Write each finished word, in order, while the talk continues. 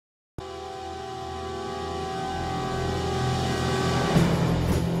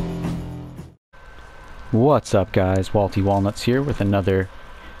What's up guys, Walty Walnuts here with another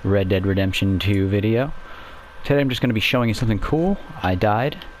Red Dead Redemption 2 video. Today I'm just going to be showing you something cool. I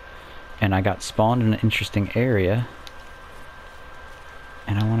died, and I got spawned in an interesting area,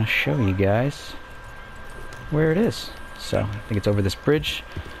 and I want to show you guys where it is. So, I think it's over this bridge,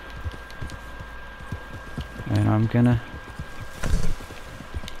 and I'm gonna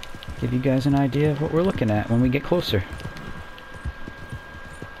give you guys an idea of what we're looking at when we get closer.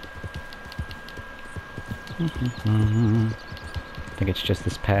 I think it's just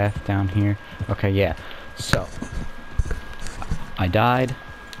this path down here. Okay, yeah. So, I died.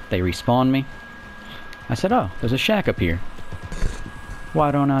 They respawned me. I said, oh, there's a shack up here. Why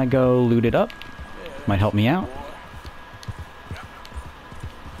don't I go loot it up? Might help me out.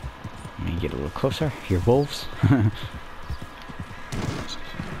 Let me get a little closer. Hear wolves.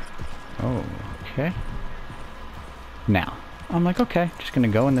 Oh, okay. Now, I'm like, okay, just gonna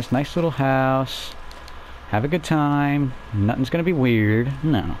go in this nice little house. Have a good time. Nothing's gonna be weird.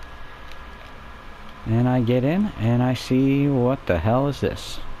 No. And I get in and I see, what the hell is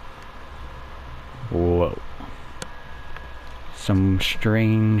this? Whoa. Some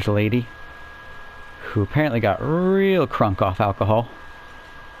strange lady who apparently got real crunk off alcohol.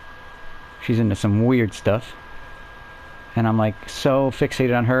 She's into some weird stuff. And I'm like so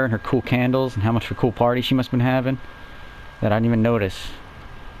fixated on her and her cool candles and how much of a cool party she must have been having that I didn't even notice.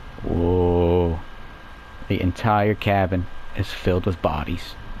 Whoa. The entire cabin is filled with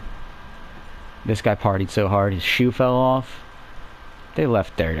bodies. This guy partied so hard his shoe fell off. They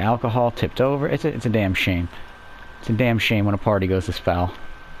left their alcohol tipped over. It's a damn shame. It's a damn shame when a party goes this foul.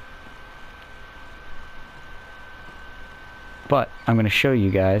 But I'm going to show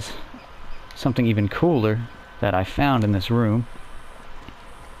you guys something even cooler that I found in this room.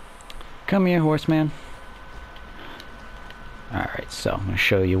 Come here, horseman. Alright, so I'm going to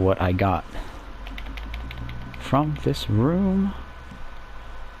show you what I got from this room.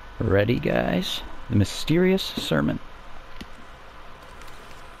 Ready, guys? The mysterious sermon.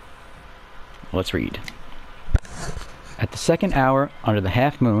 Let's read. At the second hour, under the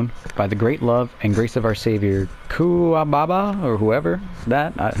half moon, by the great love and grace of our Savior, Kuababa, or whoever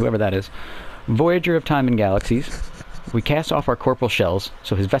that is, voyager of time and galaxies, we cast off our corporal shells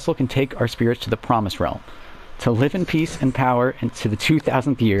so his vessel can take our spirits to the promised realm, to live in peace and power into the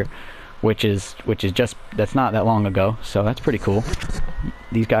 2000th year, which is just, that's not that long ago, so that's pretty cool.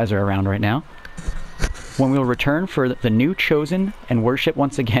 These guys are around right now. When we will return for the new chosen and worship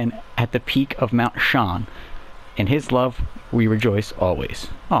once again at the peak of Mount Shan. In his love, we rejoice always.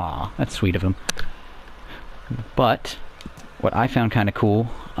 Aw, that's sweet of him. But what I found kind of cool,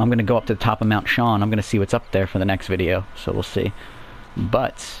 I'm going to go up to the top of Mount Shan. I'm going to see what's up there for the next video, so we'll see.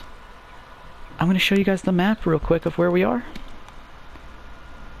 But I'm going to show you guys the map real quick of where we are.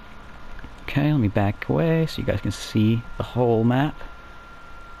 Okay, let me back away so you guys can see the whole map.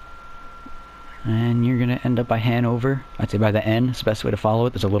 And you're going to end up by Hanover. I'd say by the end, it's the best way to follow it.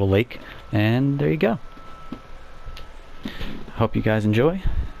 There's a little lake. And there you go. Hope you guys enjoy.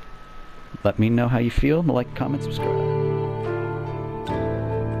 Let me know how you feel. Like, comment, subscribe.